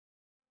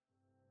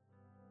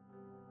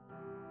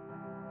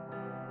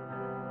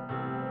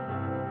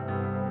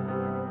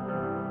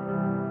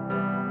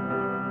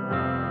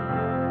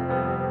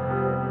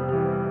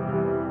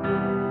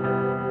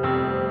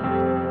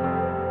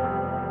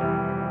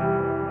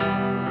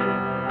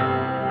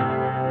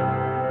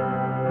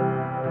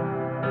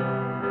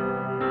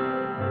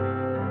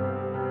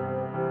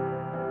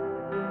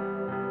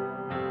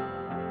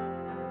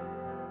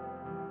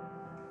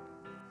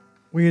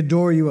We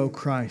adore you, O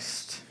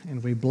Christ,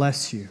 and we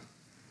bless you,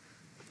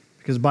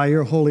 because by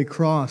your holy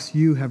cross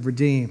you have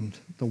redeemed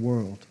the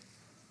world.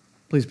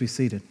 Please be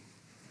seated.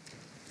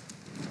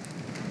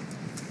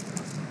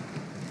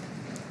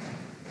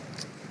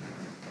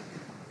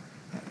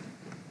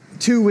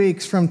 Two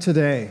weeks from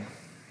today,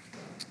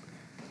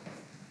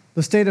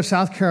 the state of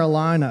South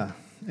Carolina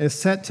is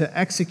set to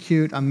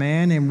execute a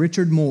man named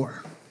Richard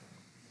Moore.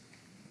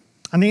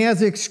 And he has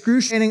the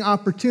excruciating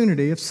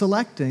opportunity of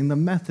selecting the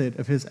method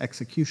of his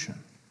execution.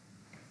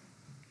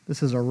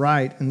 This is a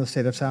right in the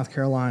state of South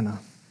Carolina.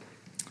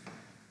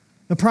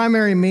 The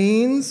primary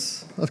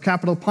means of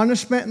capital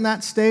punishment in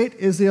that state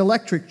is the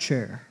electric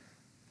chair.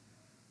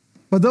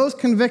 But those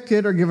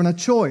convicted are given a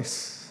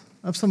choice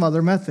of some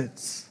other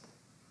methods.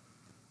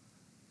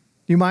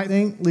 You might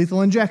think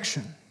lethal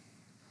injection.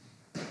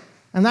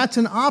 And that's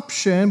an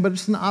option, but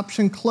it's an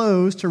option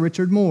closed to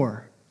Richard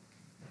Moore,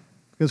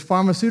 because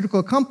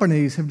pharmaceutical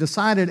companies have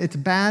decided it's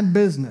bad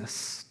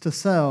business to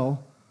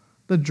sell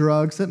the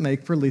drugs that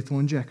make for lethal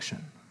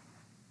injection.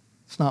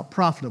 It's not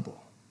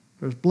profitable.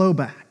 There's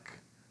blowback.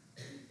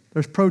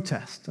 There's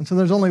protest. And so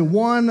there's only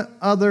one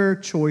other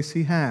choice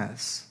he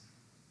has.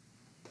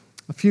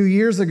 A few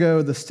years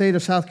ago, the state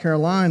of South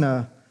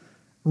Carolina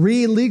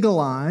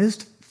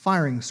re-legalized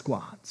firing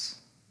squads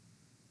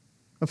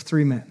of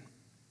 3 men.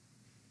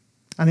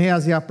 And he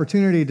has the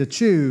opportunity to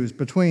choose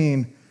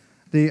between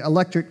the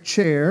electric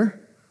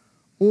chair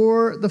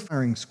or the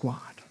firing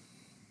squad.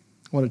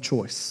 What a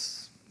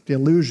choice. The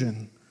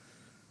illusion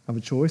of a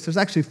choice. There's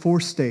actually 4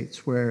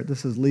 states where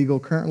this is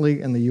legal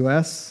currently in the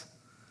U.S.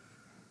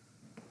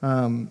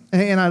 And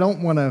I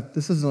don't want to,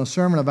 this isn't a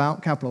sermon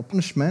about capital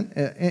punishment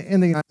in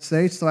the United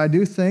States, so I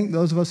do think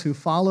those of us who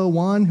follow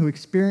one who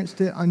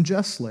experienced it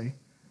unjustly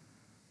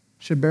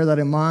should bear that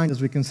in mind as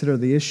we consider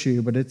the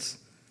issue. But it's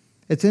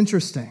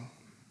interesting.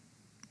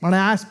 When I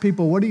ask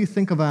people, what do you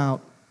think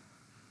about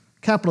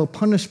capital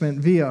punishment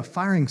via a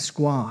firing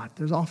squad?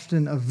 There's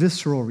often a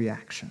visceral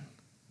reaction.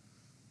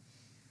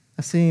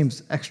 That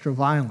seems extra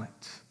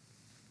violent,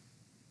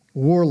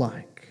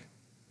 warlike.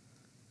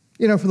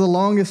 You know, for the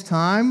longest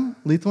time,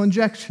 lethal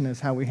injection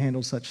is how we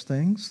handle such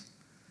things.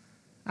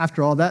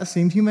 After all, that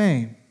seemed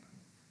humane,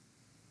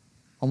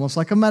 almost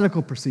like a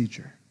medical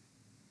procedure.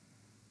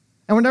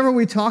 And whenever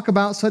we talk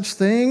about such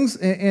things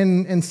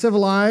in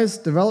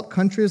civilized, developed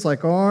countries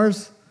like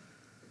ours,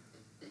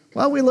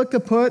 well, we look to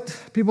put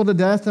people to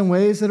death in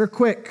ways that are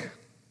quick,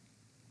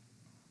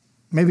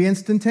 maybe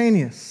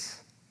instantaneous.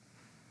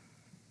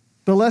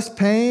 The less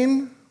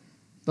pain,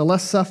 the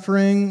less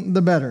suffering,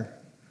 the better.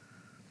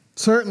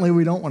 Certainly,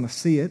 we don't want to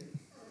see it.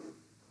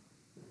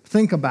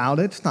 Think about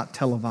it. It's not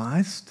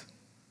televised.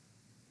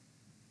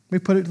 We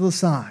put it to the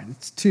side.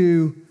 It's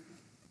too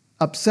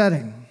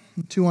upsetting,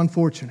 too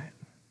unfortunate.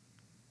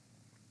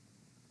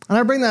 And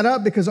I bring that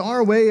up because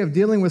our way of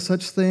dealing with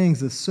such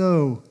things is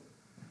so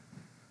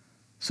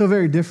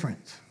very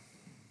different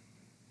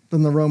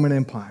than the Roman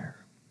Empire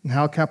and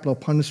how capital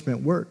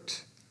punishment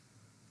worked.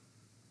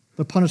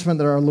 The punishment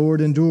that our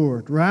Lord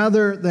endured.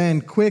 Rather than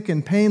quick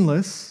and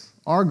painless,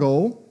 our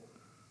goal,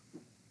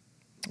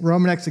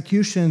 Roman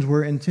executions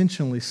were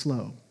intentionally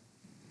slow,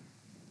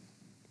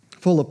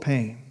 full of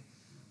pain.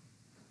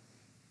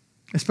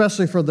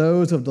 Especially for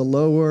those of the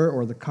lower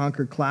or the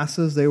conquered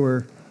classes, they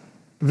were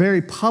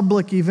very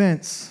public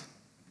events.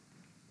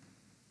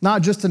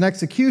 Not just an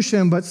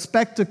execution, but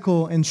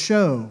spectacle and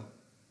show,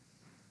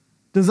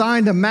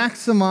 designed to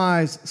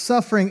maximize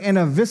suffering and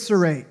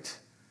eviscerate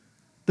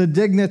the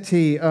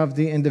dignity of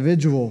the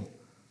individual.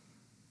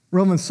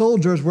 Roman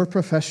soldiers were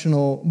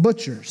professional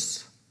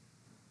butchers.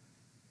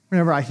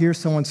 Whenever I hear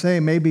someone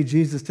say, maybe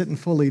Jesus didn't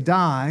fully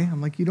die,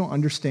 I'm like, you don't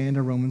understand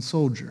a Roman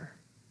soldier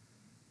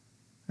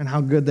and how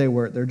good they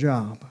were at their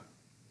job.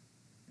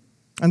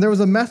 And there was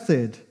a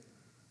method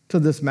to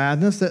this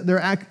madness, that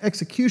their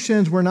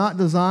executions were not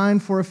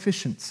designed for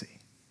efficiency.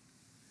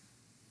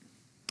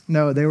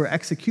 No, they were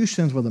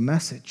executions with a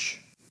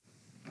message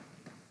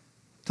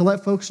to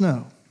let folks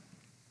know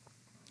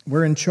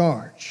we're in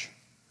charge.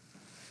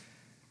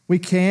 We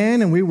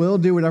can and we will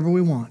do whatever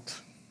we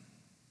want.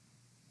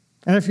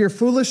 And if you're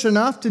foolish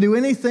enough to do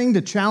anything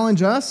to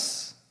challenge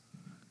us,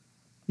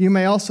 you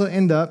may also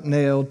end up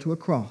nailed to a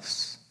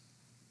cross.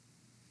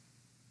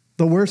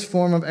 The worst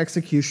form of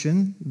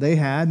execution they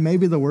had,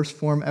 maybe the worst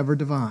form ever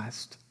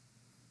devised.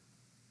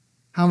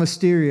 How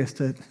mysterious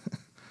that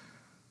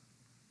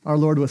our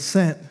Lord was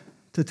sent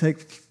to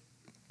take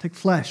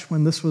flesh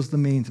when this was the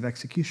means of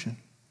execution,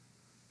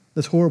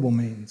 this horrible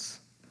means.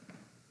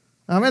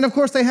 And of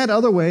course, they had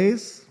other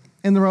ways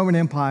in the Roman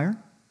Empire.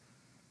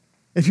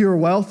 If you were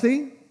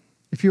wealthy,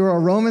 if you were a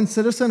Roman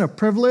citizen, a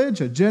privilege,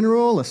 a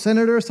general, a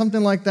senator,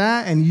 something like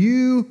that, and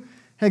you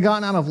had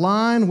gotten out of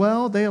line,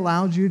 well, they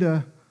allowed you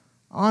to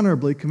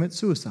honorably commit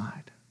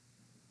suicide.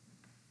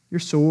 Your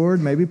sword,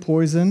 maybe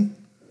poison.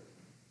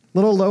 A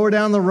little lower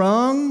down the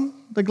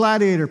rung, the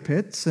gladiator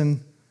pits,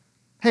 and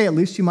hey, at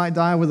least you might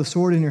die with a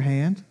sword in your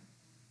hand.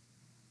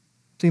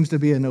 Seems to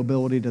be a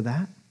nobility to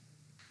that,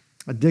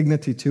 a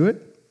dignity to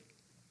it.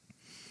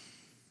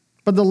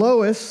 But the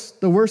lowest,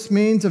 the worst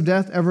means of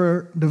death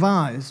ever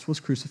devised was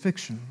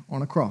crucifixion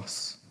on a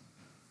cross.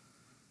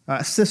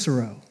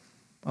 Cicero,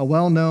 a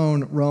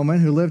well-known Roman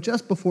who lived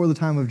just before the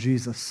time of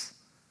Jesus,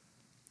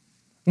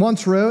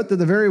 once wrote that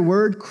the very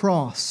word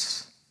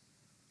cross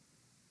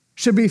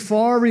should be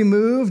far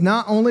removed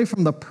not only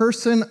from the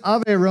person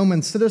of a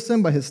Roman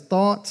citizen, but his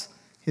thoughts,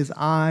 his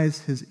eyes,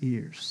 his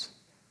ears.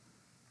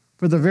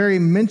 For the very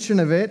mention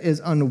of it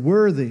is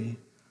unworthy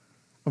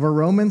of a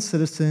Roman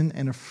citizen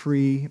and a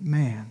free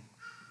man.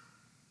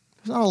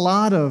 There's not a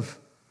lot of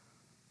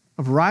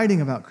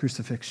writing about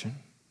crucifixion.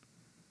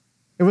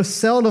 It was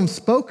seldom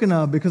spoken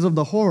of because of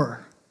the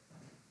horror.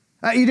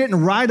 You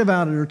didn't write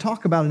about it or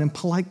talk about it in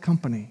polite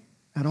company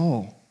at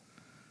all.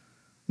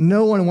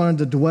 No one wanted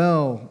to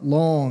dwell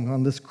long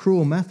on this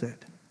cruel method.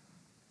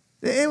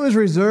 It was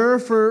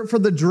reserved for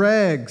the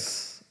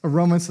dregs of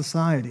Roman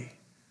society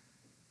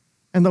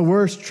and the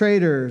worst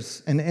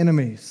traitors and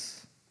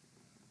enemies.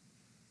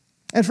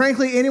 And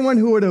frankly, anyone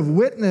who would have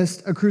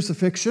witnessed a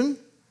crucifixion,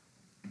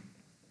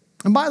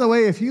 and by the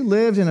way, if you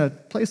lived in a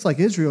place like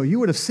Israel, you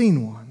would have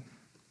seen one.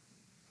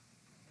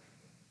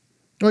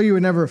 Well, you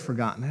would never have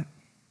forgotten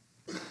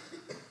it.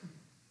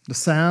 The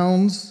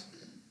sounds,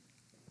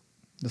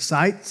 the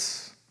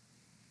sights,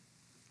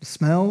 the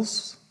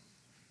smells.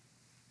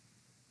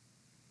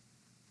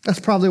 That's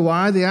probably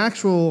why the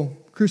actual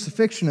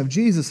crucifixion of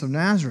Jesus of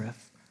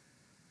Nazareth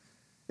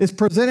is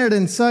presented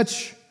in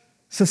such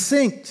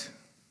succinct,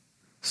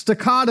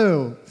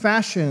 staccato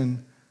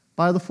fashion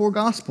by the four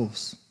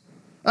Gospels.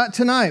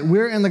 Tonight,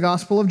 we're in the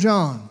Gospel of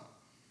John.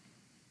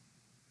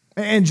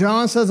 And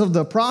John says of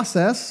the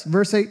process,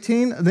 verse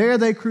 18, there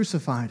they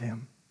crucified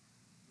him.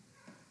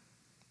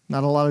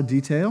 Not a lot of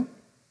detail.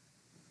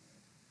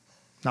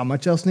 Not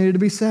much else needed to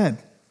be said.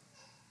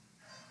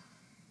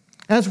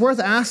 And it's worth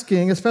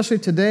asking, especially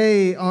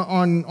today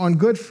on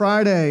Good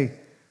Friday,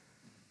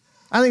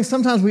 I think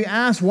sometimes we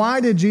ask,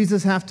 why did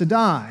Jesus have to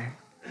die?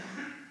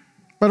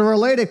 But a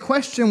related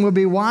question would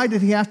be, why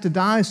did he have to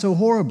die so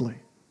horribly?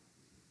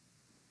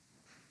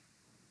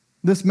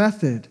 This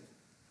method,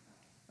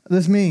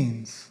 this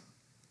means.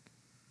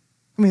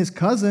 His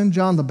cousin,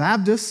 John the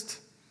Baptist,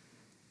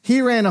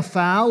 he ran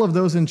afoul of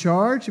those in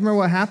charge. You remember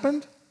what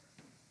happened?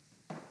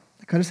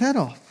 They cut his head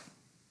off.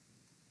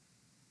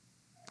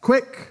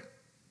 Quick,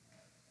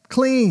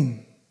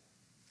 clean.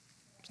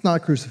 It's not a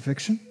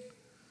crucifixion.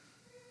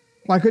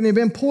 Why couldn't he have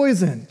been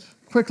poisoned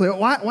quickly?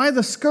 Why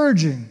the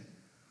scourging?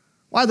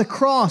 Why the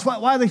cross?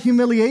 Why the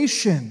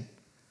humiliation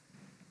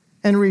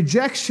and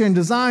rejection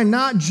designed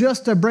not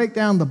just to break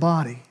down the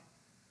body,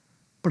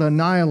 but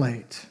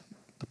annihilate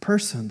the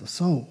person, the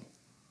soul?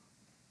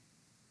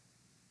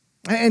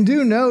 And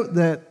do note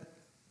that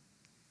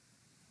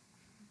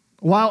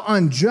while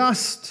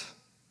unjust,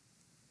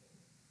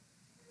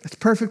 it's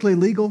perfectly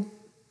legal.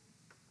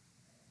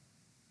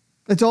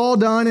 It's all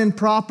done in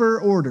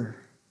proper order.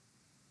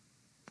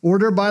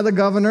 Ordered by the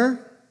governor,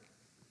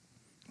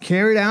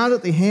 carried out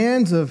at the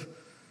hands of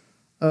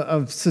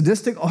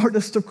sadistic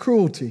artists of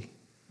cruelty.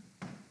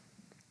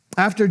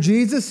 After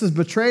Jesus is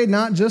betrayed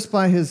not just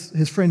by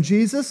his friend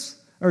Jesus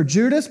or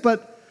Judas,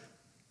 but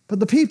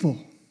the people.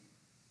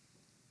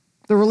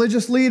 The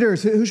religious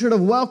leaders who should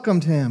have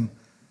welcomed him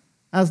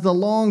as the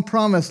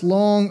long-promised,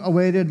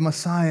 long-awaited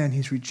Messiah, and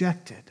he's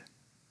rejected.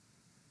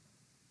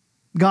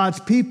 God's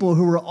people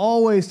who were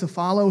always to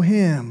follow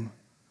him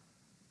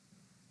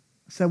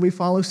said, we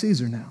follow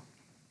Caesar now.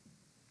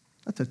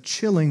 That's a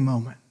chilling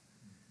moment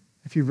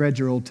if you've read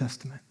your Old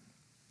Testament.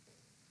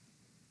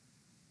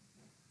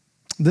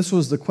 This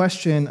was the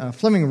question of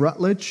Fleming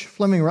Rutledge.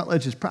 Fleming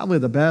Rutledge is probably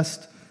the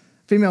best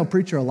female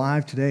preacher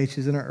alive today.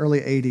 She's in her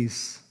early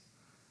 80s.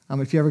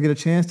 If you ever get a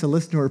chance to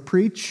listen to her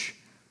preach,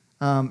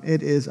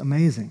 it is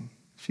amazing.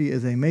 She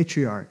is a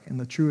matriarch in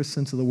the truest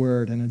sense of the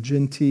word and a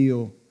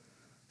genteel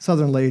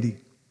Southern lady.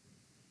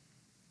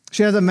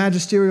 She has a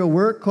magisterial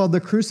work called The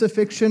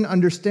Crucifixion,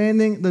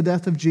 Understanding the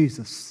Death of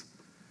Jesus.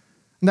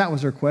 And that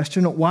was her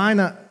question. Why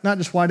not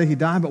just why did he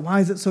die, but why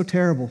is it so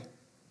terrible?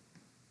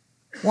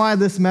 Why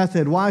this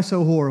method? Why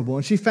so horrible?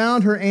 And she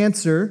found her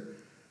answer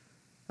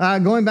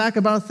going back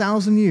about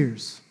 1,000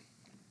 years.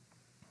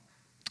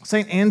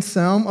 St.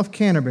 Anselm of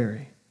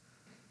Canterbury.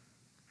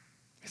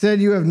 He said,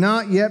 you have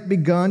not yet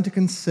begun to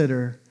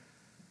consider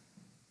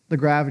the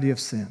gravity of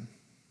sin.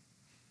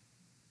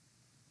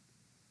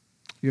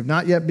 You have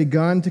not yet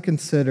begun to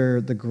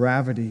consider the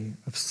gravity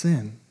of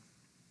sin.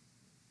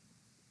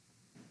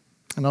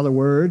 In other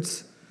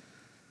words,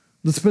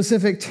 the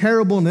specific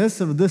terribleness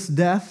of this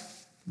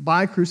death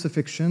by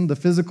crucifixion, the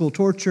physical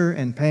torture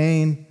and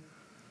pain,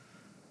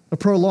 the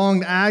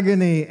prolonged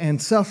agony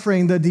and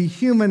suffering, the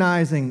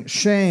dehumanizing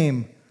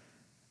shame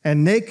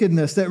and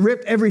nakedness that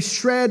ripped every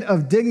shred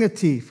of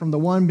dignity from the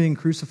one being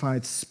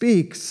crucified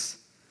speaks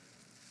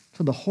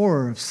to the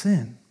horror of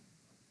sin.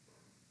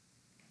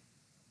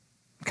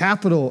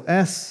 Capital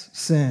S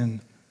sin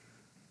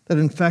that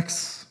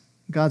infects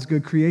God's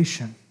good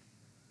creation.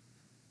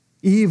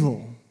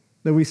 Evil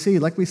that we see,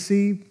 like we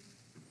see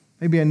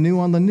maybe anew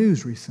on the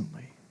news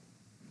recently.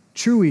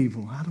 True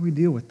evil, how do we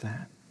deal with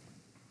that?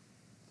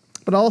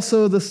 but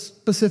also the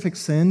specific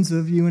sins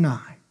of you and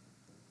I.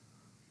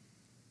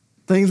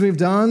 Things we've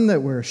done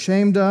that we're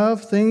ashamed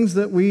of, things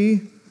that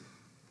we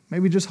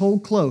maybe just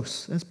hold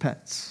close as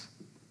pets.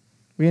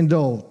 We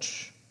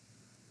indulge.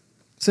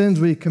 Sins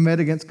we commit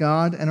against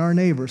God and our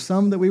neighbor,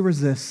 some that we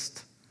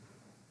resist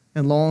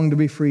and long to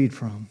be freed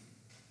from.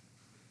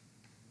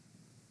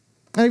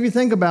 And if you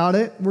think about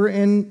it, we're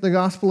in the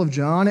Gospel of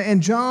John,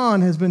 and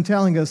John has been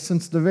telling us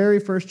since the very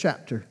first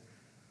chapter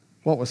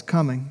what was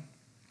coming.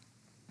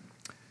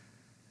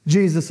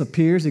 Jesus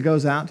appears, he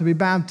goes out to be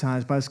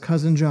baptized by his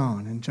cousin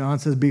John, and John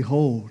says,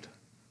 "Behold,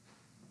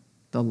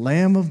 the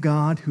Lamb of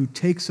God who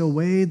takes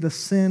away the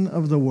sin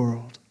of the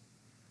world."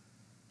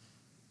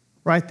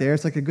 Right there,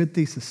 it's like a good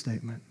thesis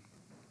statement.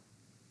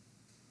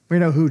 We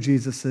know who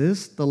Jesus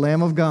is, the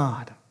Lamb of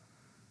God,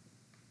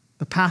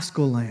 the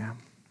Paschal Lamb,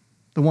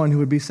 the one who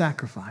would be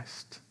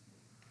sacrificed,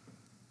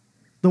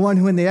 the one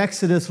who in the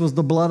Exodus was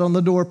the blood on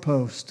the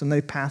doorpost, and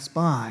they passed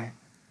by,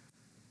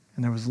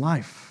 and there was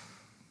life.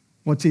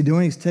 What's he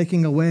doing? He's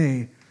taking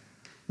away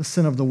the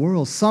sin of the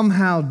world,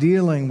 somehow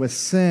dealing with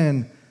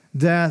sin,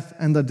 death,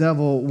 and the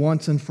devil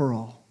once and for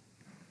all.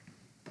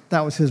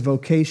 That was his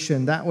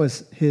vocation. That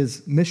was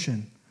his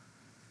mission.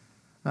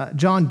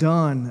 John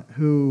Donne,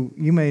 who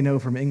you may know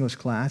from English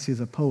class, he's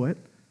a poet,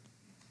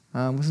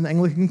 was an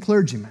Anglican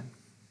clergyman.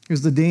 He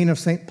was the dean of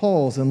St.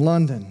 Paul's in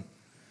London.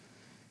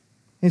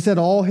 He said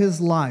all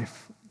his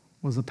life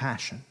was a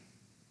passion.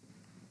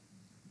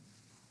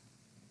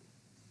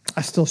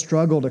 I still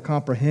struggle to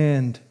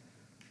comprehend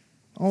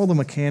all the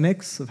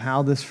mechanics of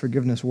how this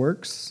forgiveness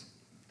works.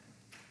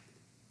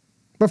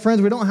 But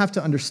friends, we don't have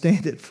to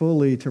understand it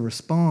fully to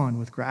respond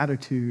with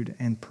gratitude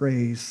and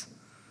praise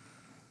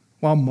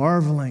while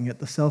marveling at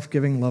the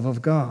self-giving love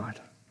of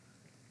God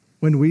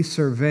when we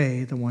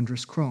survey the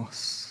wondrous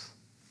cross.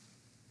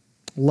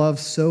 Love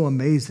so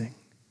amazing,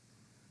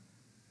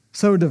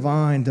 so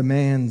divine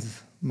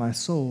demands my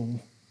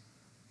soul,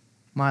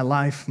 my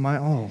life, my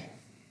all.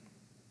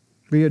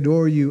 We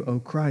adore you, O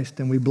Christ,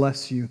 and we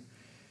bless you,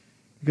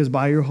 because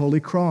by your holy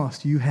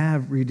cross you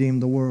have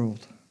redeemed the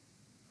world.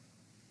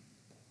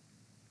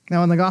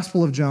 Now, in the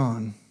Gospel of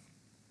John,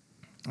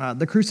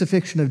 the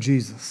crucifixion of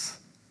Jesus,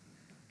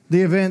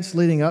 the events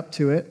leading up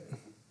to it,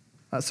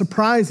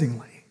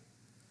 surprisingly,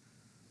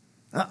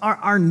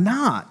 are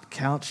not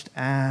couched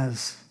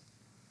as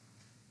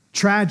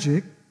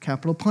tragic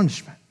capital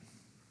punishment.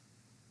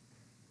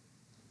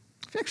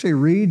 If you actually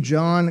read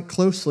John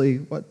closely,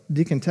 what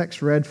Deacon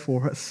Tex read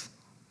for us,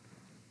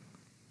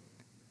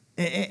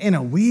 in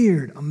a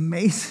weird,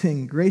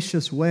 amazing,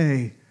 gracious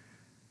way,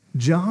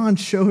 John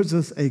shows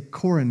us a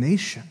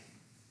coronation.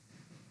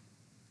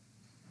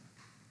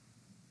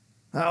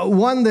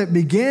 One that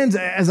begins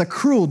as a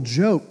cruel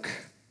joke.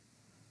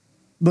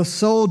 The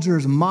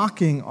soldiers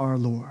mocking our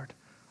Lord.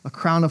 A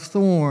crown of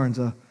thorns,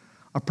 a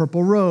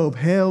purple robe,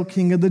 "Hail,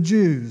 King of the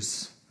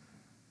Jews."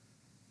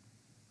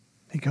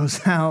 He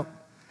goes out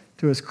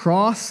to his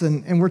cross,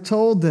 and we're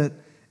told that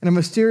in a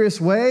mysterious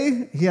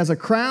way, he has a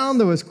crown,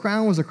 though his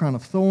crown was a crown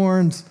of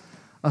thorns,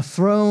 a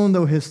throne,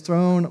 though his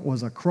throne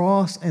was a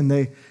cross, and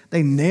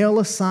they nail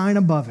a sign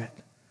above it,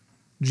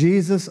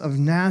 Jesus of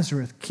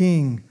Nazareth,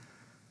 King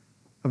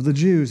of the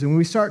Jews. And when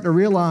we start to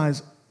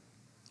realize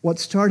what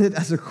started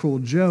as a cruel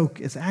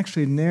joke is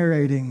actually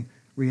narrating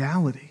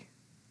reality.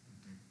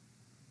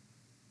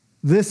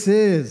 This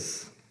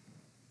is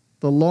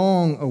the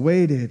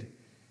long-awaited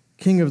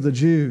King of the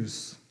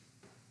Jews.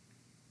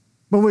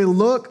 When we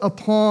look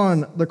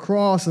upon the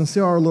cross and see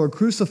our Lord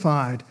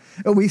crucified,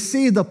 we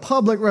see the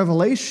public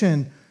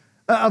revelation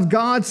of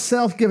God's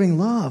self-giving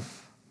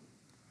love.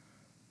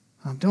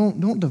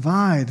 Don't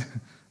divide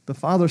the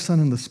Father, Son,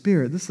 and the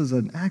Spirit. This is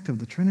an act of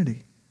the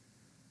Trinity,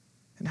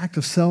 an act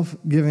of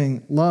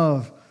self-giving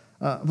love.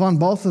 Von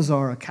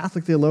Balthasar, a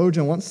Catholic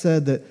theologian, once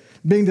said that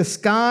being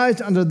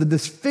disguised under the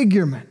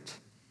disfigurement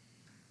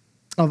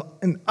of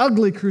an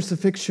ugly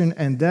crucifixion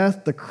and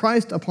death, the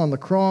Christ upon the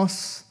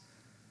cross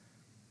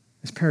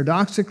is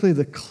paradoxically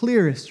the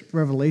clearest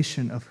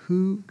revelation of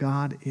who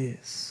God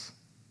is.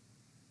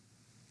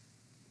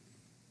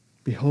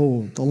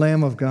 Behold, the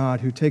Lamb of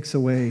God who takes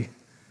away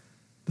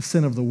the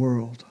sin of the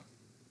world.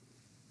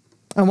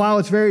 And while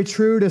it's very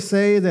true to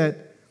say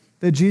that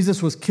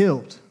Jesus was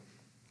killed,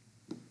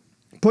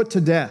 put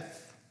to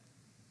death,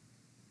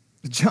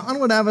 John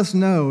would have us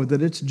know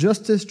that it's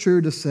just as true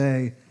to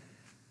say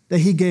that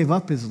he gave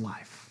up his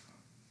life.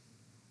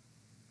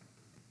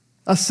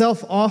 A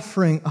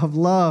self-offering of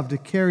love to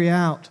carry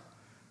out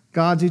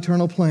God's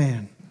eternal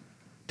plan,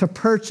 to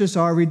purchase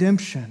our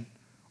redemption,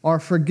 our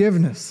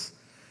forgiveness,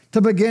 to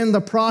begin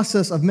the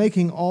process of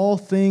making all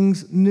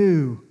things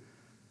new,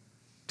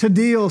 to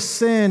deal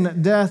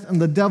sin, death,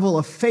 and the devil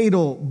a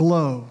fatal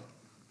blow,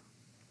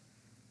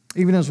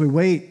 even as we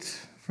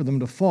wait for them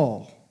to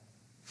fall,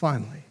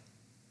 finally.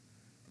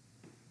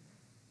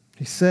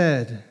 He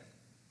said,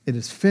 "It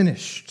is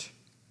finished."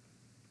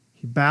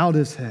 He bowed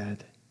his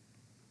head.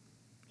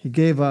 He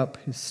gave up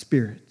his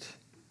spirit.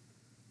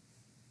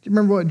 Do you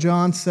remember what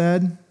John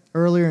said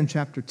earlier in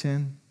chapter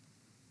 10?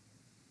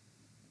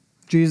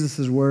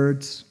 Jesus'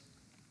 words,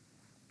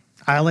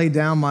 I lay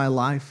down my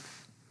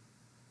life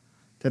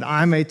that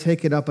I may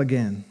take it up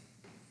again.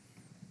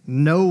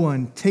 No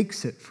one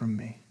takes it from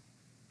me,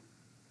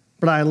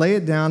 but I lay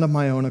it down of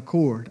my own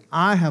accord.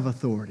 I have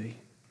authority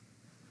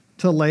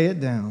to lay it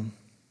down,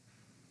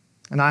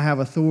 and I have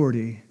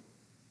authority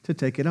to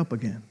take it up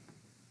again.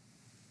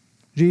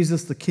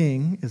 Jesus the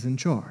King is in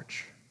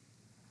charge.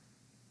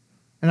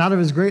 And out of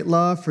his great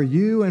love for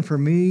you and for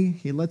me,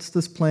 he lets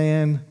this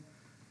plan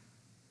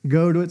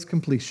go to its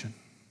completion.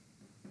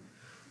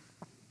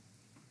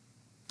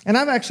 And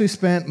I've actually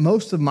spent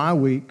most of my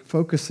week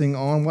focusing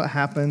on what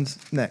happens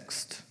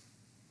next.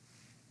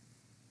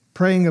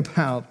 Praying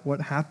about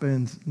what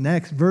happens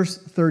next. Verse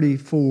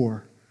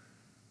 34.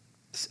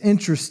 This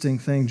interesting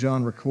thing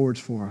John records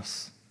for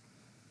us.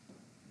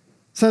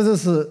 It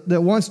says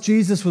that once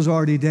Jesus was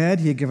already dead,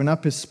 he had given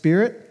up his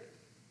spirit,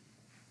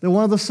 that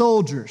one of the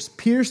soldiers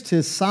pierced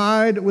his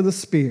side with a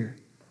spear.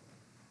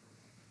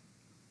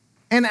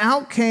 And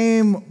out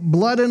came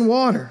blood and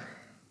water.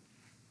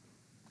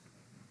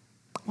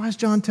 Why does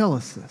John tell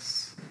us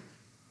this?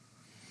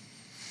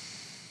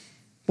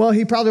 Well,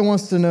 he probably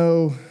wants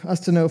us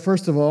to know,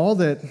 first of all,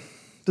 that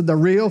the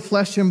real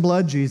flesh and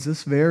blood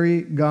Jesus,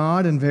 very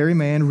God and very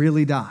man,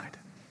 really died.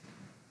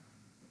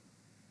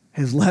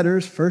 His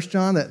letters, 1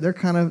 John,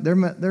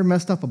 they're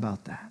messed up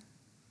about that.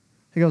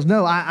 He goes,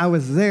 no, I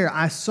was there.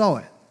 I saw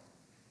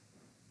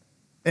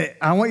it.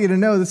 I want you to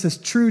know this is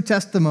true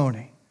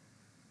testimony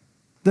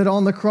that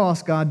on the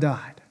cross God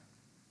died.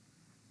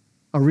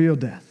 A real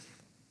death.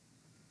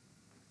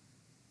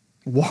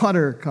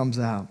 Water comes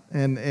out.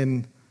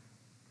 And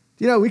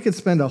you know, we could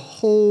spend a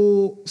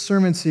whole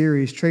sermon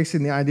series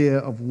tracing the idea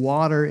of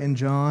water in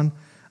John.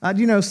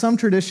 You know, some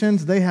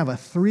traditions, they have a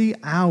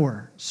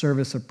 3-hour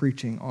service of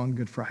preaching on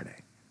Good Friday.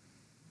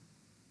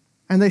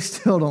 And they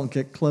still don't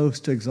get close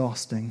to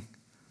exhausting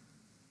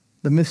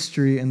the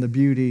mystery and the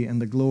beauty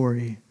and the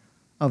glory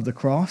of the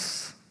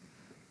cross.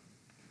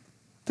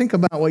 Think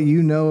about what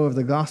you know of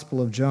the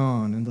Gospel of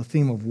John and the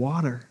theme of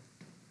water.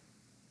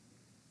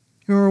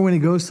 You remember when he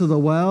goes to the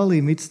well,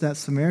 he meets that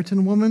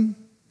Samaritan woman?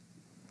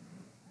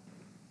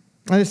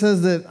 And he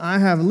says that I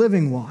have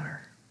living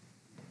water.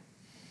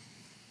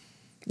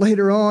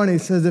 Later on, he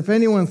says, if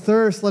anyone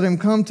thirsts, let him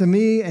come to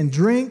me and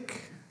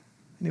drink,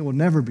 and he will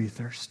never be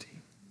thirsty.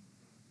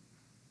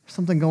 There's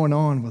something going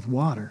on with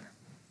water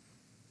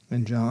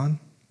in John.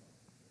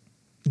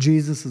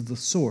 Jesus is the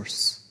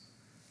source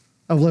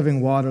of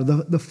living water,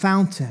 the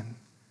fountain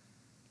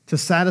to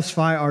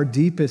satisfy our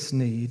deepest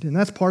need. And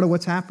that's part of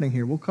what's happening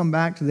here. We'll come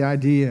back to the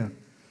idea of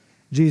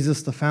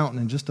Jesus the fountain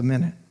in just a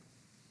minute.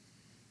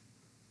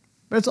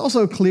 But it's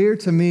also clear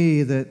to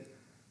me that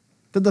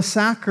the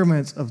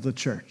sacraments of the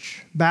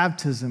church,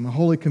 baptism and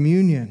Holy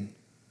Communion,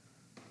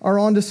 are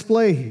on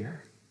display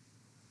here.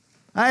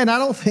 And I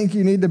don't think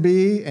you need to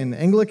be an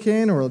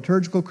Anglican or a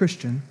liturgical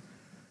Christian.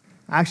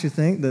 I actually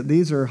think that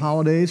these are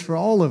holidays for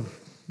all of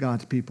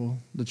God's people,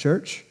 the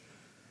church.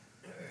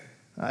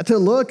 To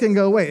look and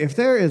go, wait, if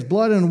there is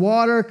blood and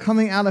water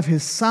coming out of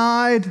his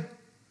side,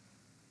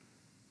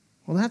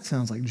 well, that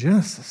sounds like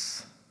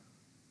Genesis.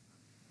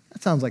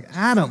 That sounds like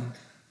Adam.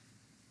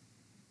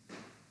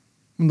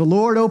 When the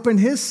Lord opened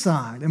his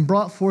side and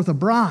brought forth a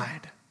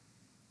bride.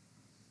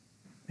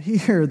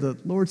 Here, the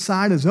Lord's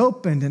side is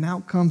opened and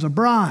out comes a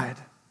bride.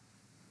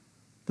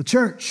 The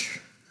church.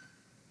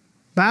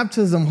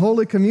 Baptism,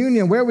 Holy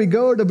Communion, where we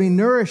go to be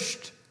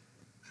nourished.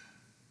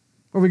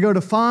 Where we go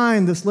to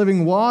find this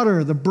living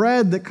water, the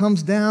bread that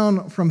comes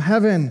down from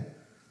heaven.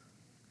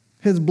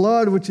 His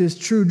blood, which is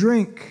true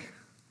drink.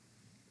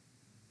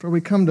 Where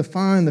we come to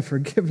find the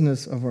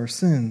forgiveness of our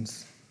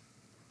sins.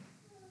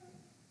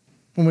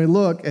 When we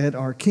look at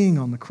our King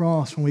on the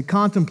cross, when we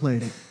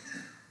contemplate it,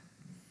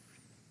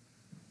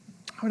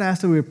 I would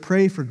ask that we would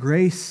pray for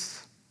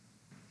grace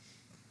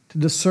to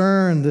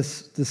discern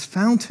this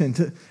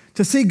fountain,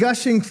 to see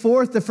gushing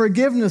forth the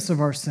forgiveness of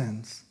our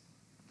sins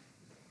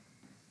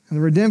and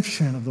the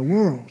redemption of the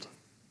world.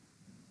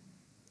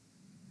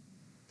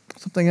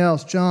 Something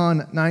else,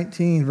 John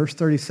 19, verse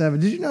 37.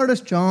 Did you notice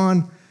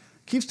John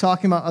keeps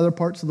talking about other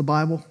parts of the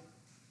Bible?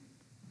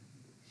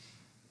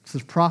 This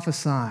is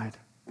prophesied.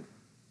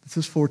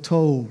 This is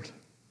foretold.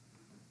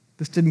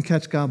 This didn't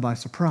catch God by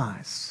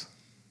surprise.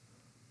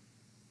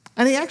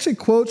 And he actually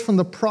quotes from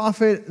the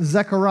prophet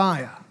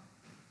Zechariah.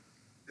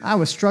 I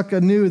was struck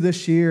anew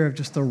this year of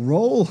just the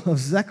role of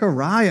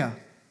Zechariah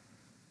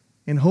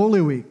in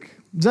Holy Week.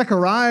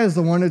 Zechariah is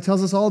the one who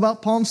tells us all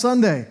about Palm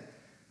Sunday.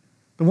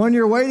 The one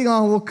you're waiting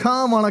on will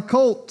come on a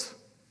colt.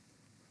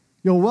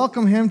 You'll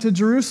welcome him to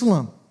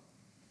Jerusalem.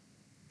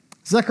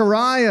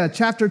 Zechariah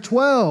chapter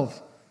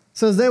 12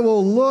 says they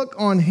will look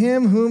on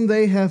him whom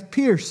they have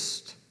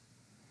pierced.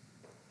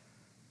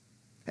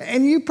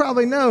 And you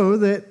probably know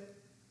that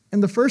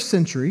in the first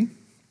century,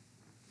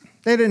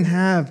 they didn't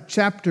have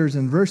chapters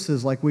and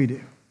verses like we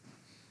do.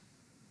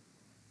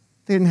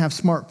 They didn't have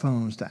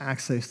smartphones to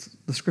access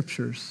the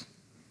scriptures.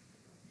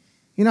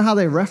 You know how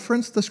they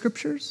referenced the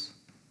scriptures?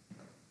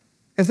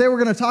 If they were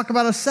going to talk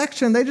about a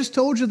section, they just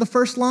told you the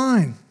first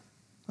line.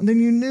 And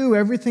then you knew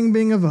everything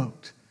being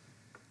evoked.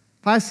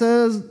 If I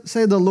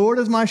say, the Lord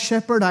is my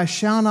shepherd, I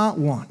shall not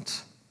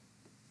want.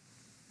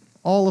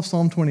 All of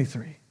Psalm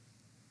 23.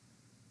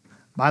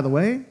 By the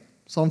way,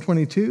 Psalm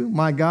 22,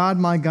 my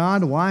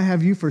God, why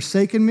have you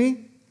forsaken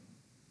me?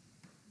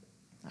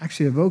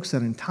 Actually evokes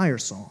that entire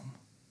psalm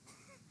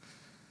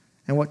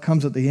and what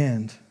comes at the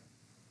end.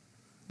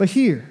 But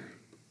here,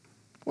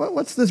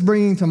 what's this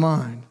bringing to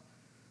mind?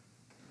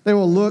 They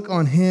will look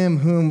on him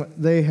whom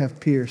they have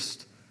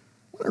pierced.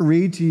 I want to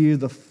read to you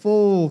the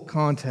full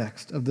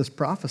context of this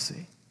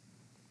prophecy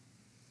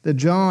that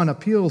John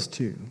appeals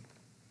to,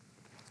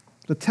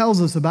 that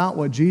tells us about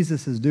what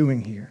Jesus is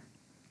doing here.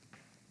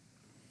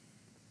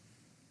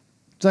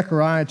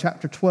 Zechariah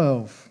chapter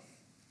 12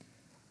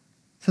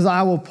 says,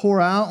 I will pour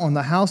out on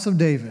the house of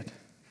David,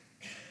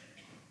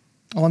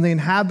 on the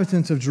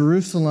inhabitants of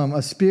Jerusalem,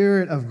 a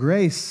spirit of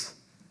grace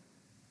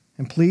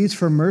and pleas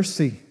for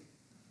mercy,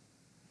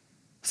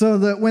 so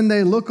that when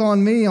they look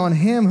on me, on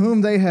him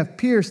whom they have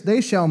pierced, they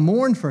shall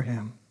mourn for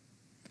him,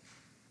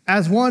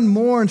 as one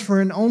mourns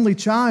for an only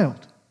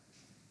child,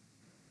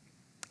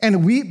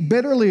 and weep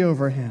bitterly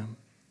over him,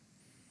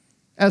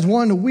 as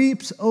one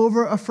weeps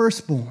over a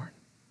firstborn.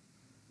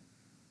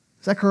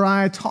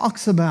 Zechariah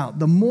talks about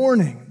the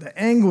mourning, the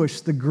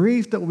anguish, the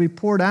grief that will be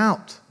poured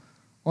out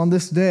on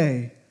this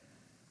day.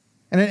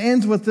 And it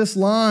ends with this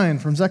line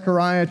from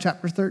Zechariah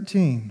chapter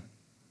 13.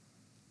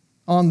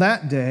 On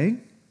that day,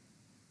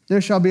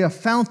 there shall be a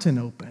fountain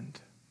opened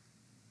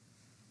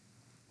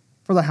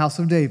for the house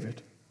of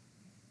David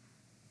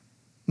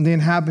and the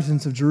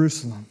inhabitants of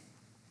Jerusalem,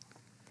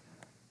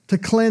 to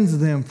cleanse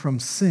them from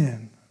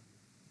sin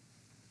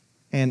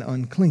and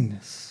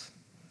uncleanness.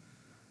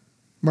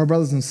 My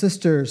brothers and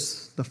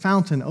sisters, the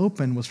fountain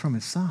open was from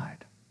his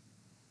side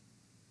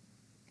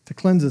to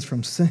cleanse us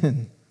from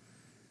sin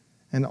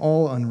and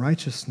all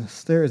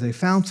unrighteousness. There is a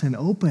fountain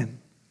open,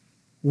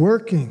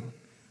 working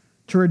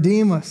to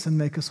redeem us and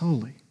make us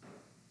holy.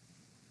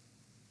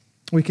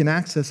 We can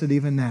access it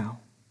even now.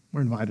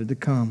 We're invited to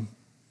come.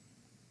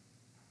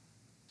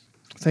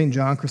 St.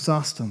 John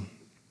Chrysostom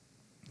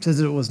says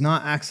that it was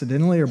not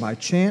accidentally or by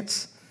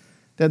chance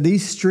that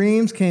these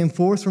streams came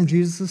forth from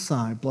Jesus'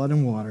 side, blood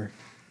and water,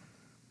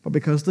 but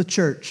because the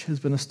church has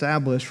been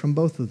established from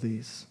both of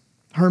these.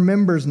 Her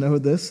members know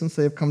this since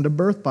they have come to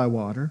birth by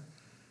water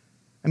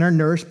and are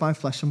nourished by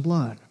flesh and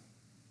blood.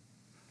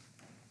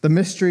 The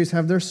mysteries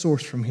have their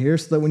source from here,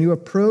 so that when you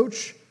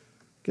approach,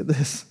 get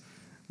this,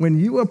 when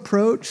you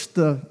approach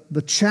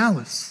the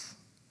chalice,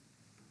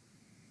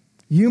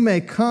 you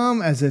may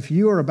come as if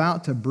you are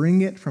about to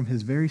bring it from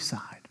his very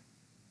side.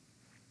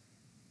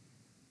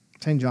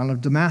 St. John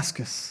of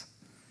Damascus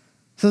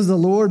says, the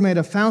Lord made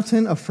a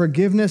fountain of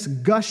forgiveness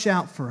gush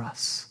out for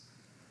us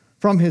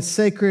from his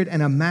sacred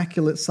and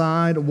immaculate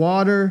side,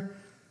 water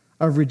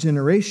of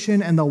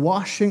regeneration and the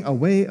washing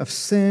away of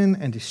sin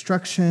and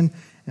destruction,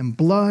 and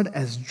blood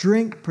as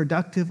drink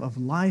productive of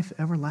life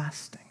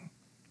everlasting.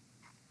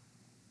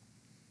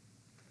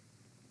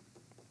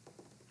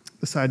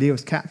 This idea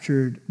was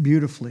captured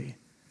beautifully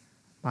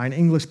by an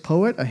English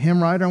poet, a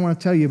hymn writer. I want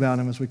to tell you about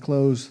him as we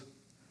close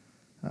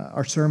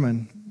our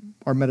sermon,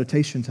 our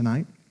meditation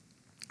tonight.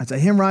 It's a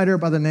hymn writer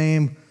by the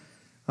name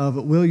of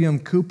William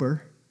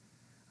Cowper.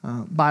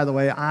 By the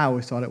way, I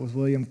always thought it was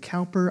William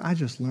Cowper. I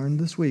just learned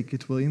this week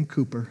it's William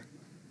Cowper.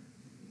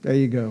 There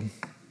you go.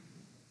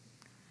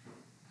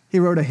 He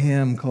wrote a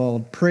hymn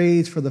called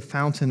Praise for the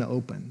Fountain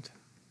Opened.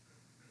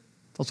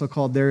 It's also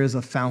called There is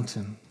a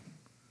Fountain.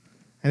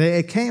 And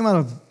it came out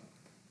of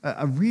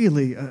a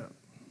really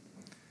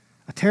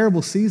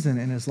terrible season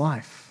in his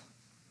life.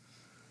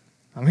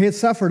 He had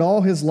suffered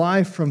all his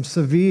life from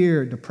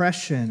severe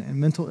depression and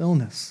mental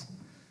illness.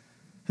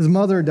 His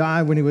mother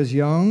died when he was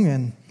young,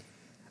 and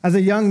as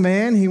a young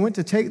man, he went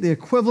to take the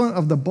equivalent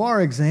of the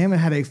bar exam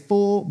and had a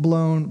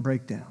full-blown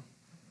breakdown.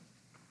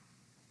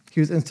 He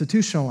was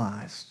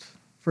institutionalized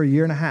for 1.5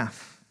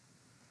 years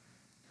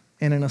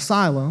in an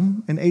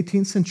asylum, an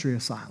 18th century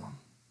asylum.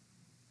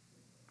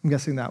 I'm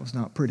guessing that was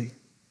not pretty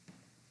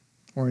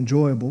or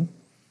enjoyable.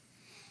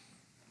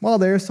 While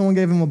there, someone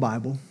gave him a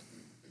Bible,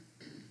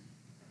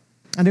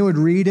 and he would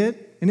read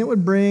it, and it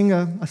would bring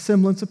a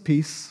semblance of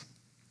peace,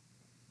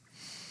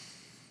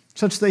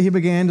 such that he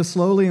began to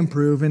slowly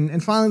improve.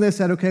 And finally they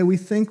said, okay, we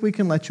think we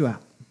can let you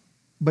out,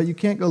 but you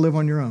can't go live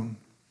on your own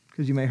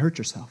because you may hurt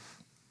yourself.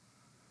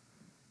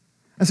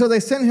 And so they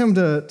sent him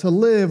to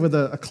live with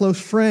a close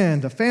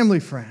friend, a family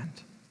friend,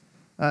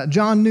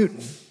 John Newton.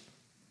 Do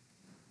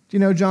you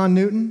know John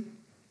Newton?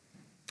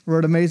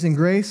 Wrote Amazing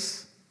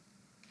Grace.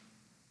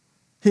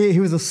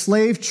 He was a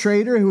slave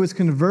trader who was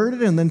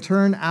converted and then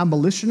turned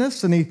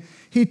abolitionist, and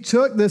he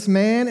took this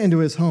man into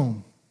his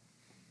home.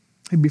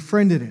 He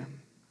befriended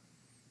him,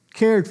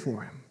 cared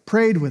for him,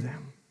 prayed with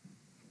him,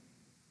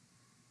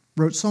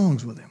 wrote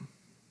songs with him.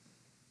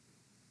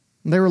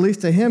 And they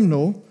released a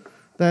hymnal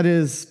that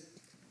is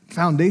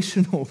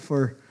foundational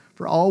for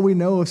all we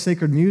know of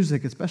sacred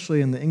music,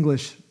 especially in the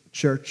English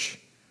church.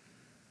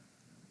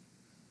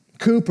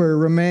 Cowper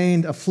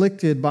remained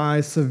afflicted by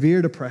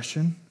severe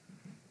depression,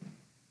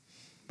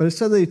 but it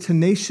said that he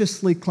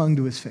tenaciously clung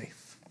to his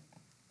faith.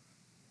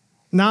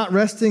 not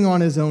resting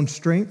on his own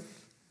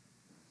strength,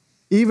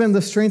 even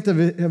the strength of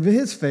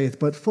his faith,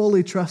 but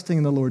fully trusting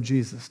in the Lord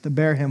Jesus to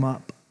bear him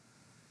up,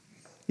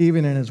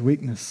 even in his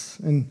weakness.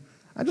 And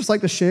I'd just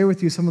like to share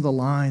with you some of the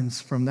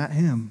lines from that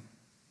hymn.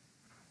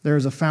 There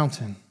is a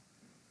fountain.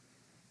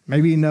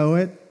 Maybe you know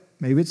it,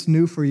 maybe it's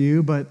new for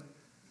you, but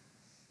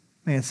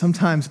man,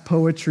 sometimes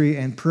poetry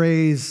and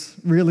praise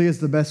really is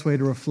the best way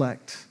to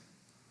reflect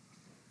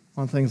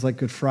on things like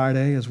Good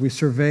Friday as we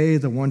survey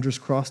the wondrous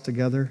cross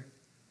together,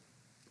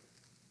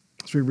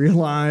 as we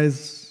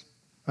realize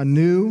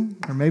anew,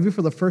 or maybe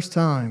for the first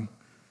time,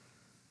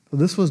 that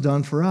this was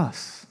done for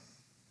us.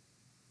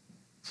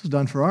 This was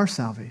done for our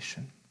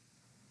salvation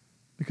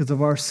because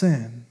of our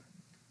sin,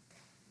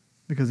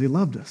 because he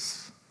loved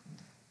us.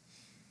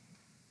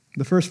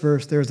 The first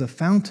verse, there is a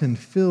fountain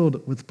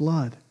filled with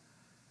blood,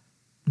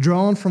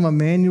 drawn from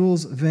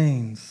Emmanuel's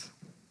veins,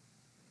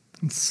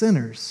 and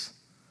sinners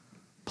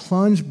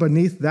plunged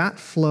beneath that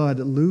flood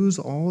lose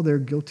all their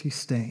guilty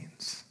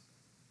stains.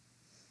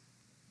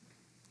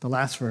 The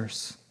last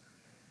verse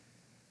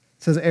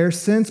says, ere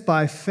since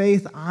by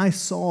faith I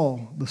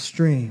saw the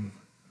stream,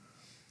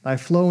 thy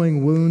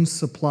flowing wounds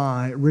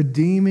supply,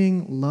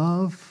 redeeming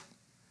love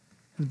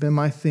has been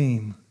my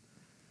theme,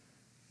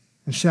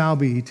 and shall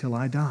be till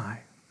I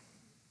die.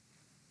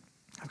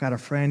 I've got a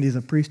friend, he's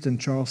a priest in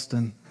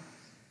Charleston,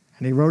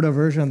 and he wrote a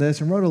version of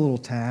this and wrote a little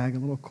tag, a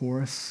little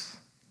chorus.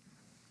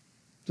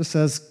 It just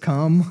says,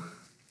 come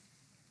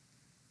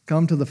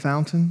to the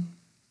fountain.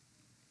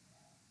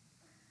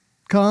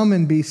 Come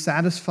and be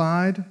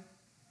satisfied.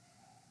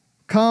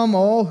 Come,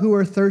 all who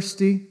are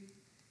thirsty.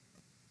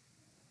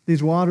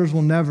 These waters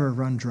will never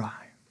run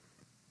dry.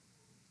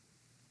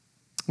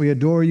 We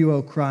adore you,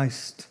 O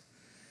Christ,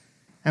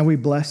 and we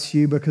bless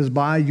you because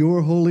by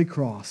your holy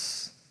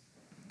cross,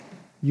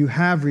 you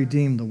have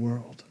redeemed the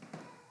world.